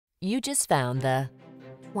You just found the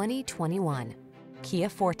 2021 Kia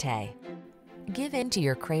Forte. Give in to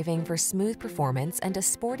your craving for smooth performance and a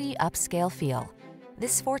sporty upscale feel.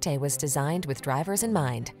 This Forte was designed with drivers in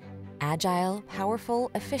mind. Agile,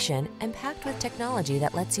 powerful, efficient, and packed with technology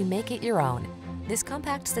that lets you make it your own. This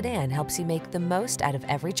compact sedan helps you make the most out of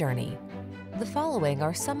every journey. The following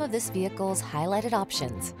are some of this vehicle's highlighted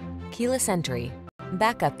options: keyless entry,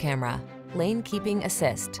 backup camera, lane keeping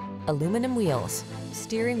assist, aluminum wheels,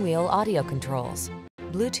 steering wheel audio controls,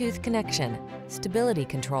 Bluetooth connection, stability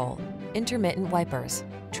control, intermittent wipers,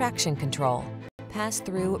 traction control,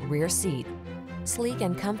 pass-through rear seat. Sleek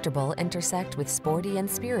and comfortable intersect with sporty and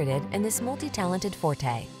spirited in this multi-talented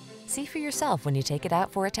Forte. See for yourself when you take it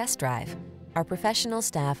out for a test drive. Our professional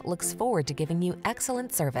staff looks forward to giving you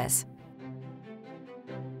excellent service.